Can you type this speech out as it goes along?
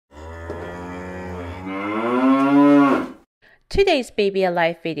Today's Baby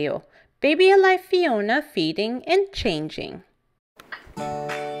Alive video. Baby Alive Fiona feeding and changing.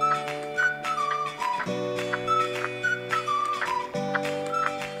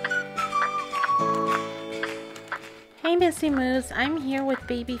 Hey Missy Moose, I'm here with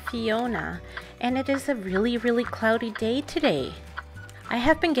baby Fiona, and it is a really cloudy day today. I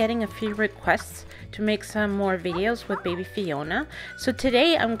have been getting a few requests to make some more videos with baby Fiona, so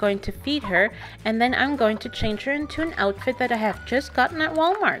today I'm going to feed her and then I'm going to change her into an outfit that I have just gotten at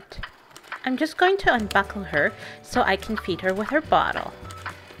Walmart. I'm just going to unbuckle her so I can feed her with her bottle.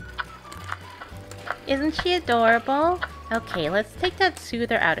 Isn't she adorable? Okay, let's take that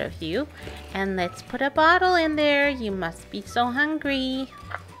soother out of you and let's put a bottle in there. You must be so hungry.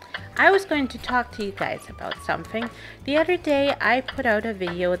 I was going to talk to you guys about something. The other day I put out a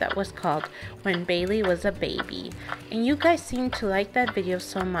video that was called When Bailey Was a Baby, and you guys seem to like that video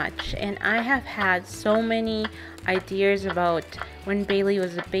so much, and I have had so many ideas about when Bailey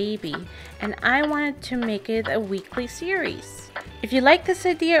was a baby, and I wanted to make it a weekly series. If you like this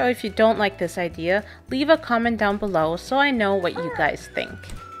idea or if you don't like this idea, leave a comment down below so I know what you guys think.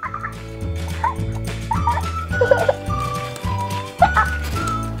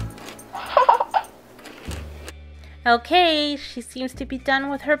 Okay, she seems to be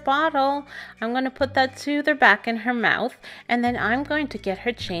done with her bottle. I'm going to put that soother back in her mouth, and then I'm going to get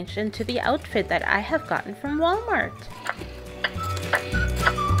her changed into the outfit that I have gotten from Walmart.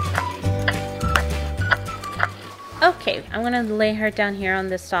 Okay, I'm going to lay her down here on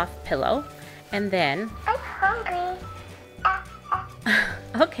this soft pillow, and then... I'm hungry.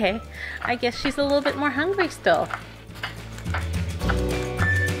 Okay, I guess she's a little bit more hungry still.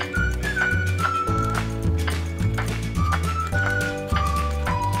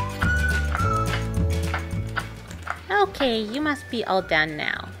 Okay, you must be all done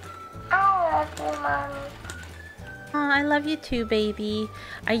now. I love you, Mommy. Oh, I love you too, baby.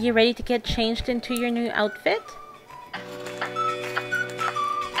 Are you ready to get changed into your new outfit?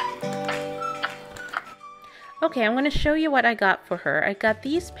 Okay, I'm going to show you what I got for her. I got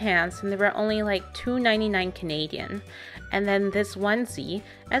these pants and they were only like $2.99 Canadian. And then this onesie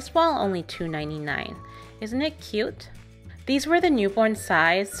as well, only $2.99. Isn't it cute? These were the newborn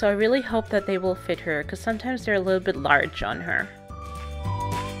size, so I really hope that they will fit her because sometimes they're a little bit large on her.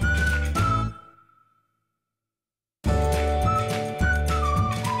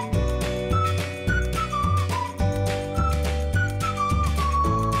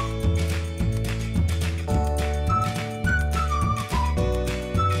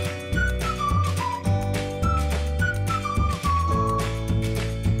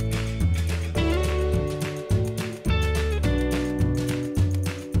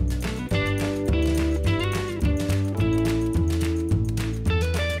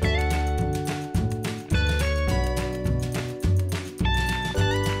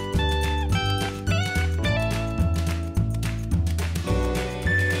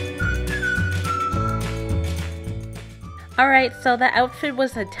 Alright, so the outfit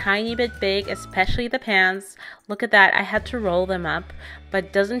was a tiny bit big, especially the pants. Look at that, I had to roll them up.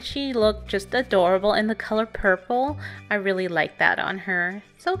 But doesn't she look just adorable in the color purple? I really like that on her.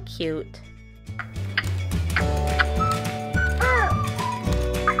 So cute.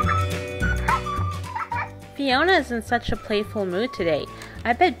 Fiona is in such a playful mood today.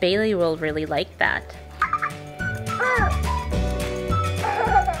 I bet Bailey will really like that.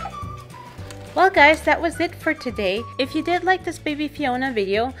 Well guys, that was it for today. If you did like this baby Fiona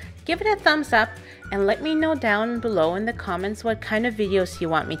video, give it a thumbs up and let me know down below in the comments what kind of videos you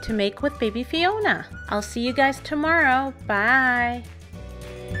want me to make with baby Fiona. I'll see you guys tomorrow. Bye!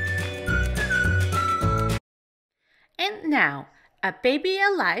 And now, a Baby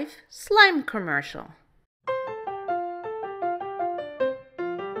Alive slime commercial.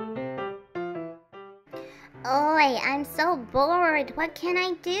 Oi, I'm so bored. What can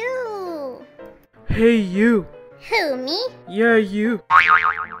I do? Hey you! Who, me? Yeah, you!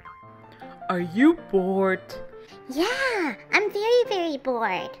 Are you bored? Yeah, I'm very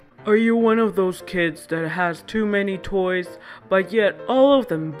bored. Are you one of those kids that has too many toys, but yet all of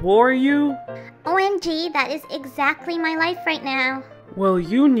them bore you? OMG, that is exactly my life right now. Well,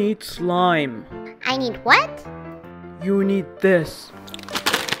 you need slime. I need what? You need this.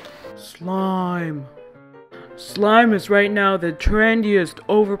 Slime. Slime is right now the trendiest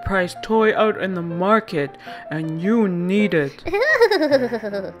overpriced toy out in the market, and you need it.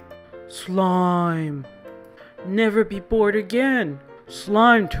 Slime. Never be bored again.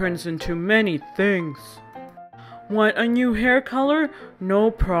 Slime turns into many things. Want a new hair color? No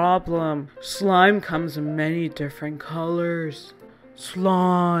problem. Slime comes in many different colors.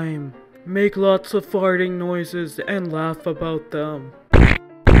 Slime. Make lots of farting noises and laugh about them.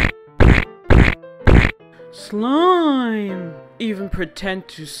 Slime! Even pretend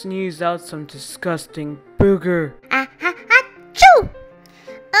to sneeze out some disgusting booger. Achoo!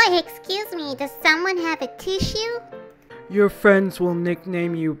 Oh, excuse me, does someone have a tissue? Your friends will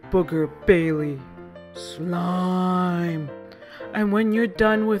nickname you Booger Bailey. Slime! And when you're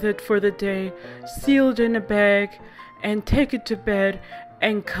done with it for the day, seal it in a bag and take it to bed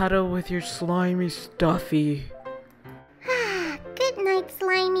and cuddle with your slimy stuffy. Good night,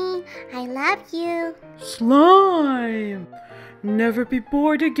 Slimy. I love you. Slime! Never be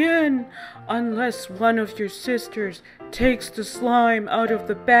bored again unless one of your sisters takes the slime out of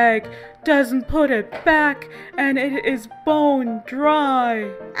the bag, doesn't put it back, and it is bone dry.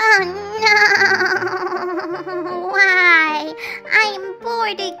 Oh no! Why? I am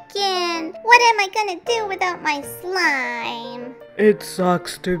bored again. What am I gonna do without my slime? It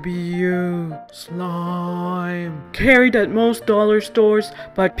sucks to be you, slime. Carried at most dollar stores,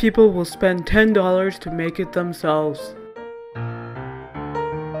 but people will spend $10 to make it themselves.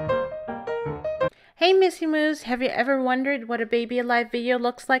 Hey Missy Moos, have you ever wondered what a Baby Alive video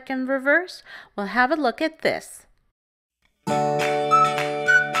looks like in reverse? Well, have a look at this.